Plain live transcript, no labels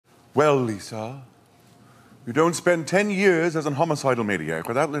Well, Lisa, you don't spend 10 years as an homicidal maniac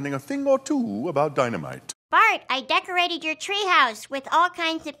without learning a thing or two about dynamite. Bart, I decorated your treehouse with all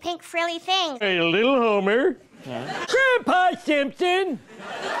kinds of pink frilly things. Hey, little Homer. Grandpa Simpson.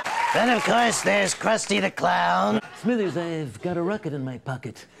 Then, of course, there's Krusty the Clown. Smithers, I've got a rocket in my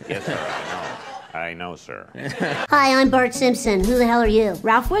pocket. Yes, sir, I know, sir. Hi, I'm Bart Simpson. Who the hell are you?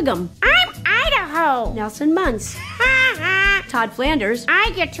 Ralph Wiggum. I'm Idaho. Nelson Muntz. Todd Flanders.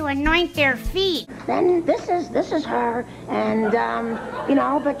 I get to anoint their feet. Then this is her, and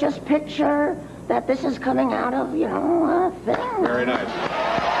but just picture that this is coming out of, a thing. Very nice.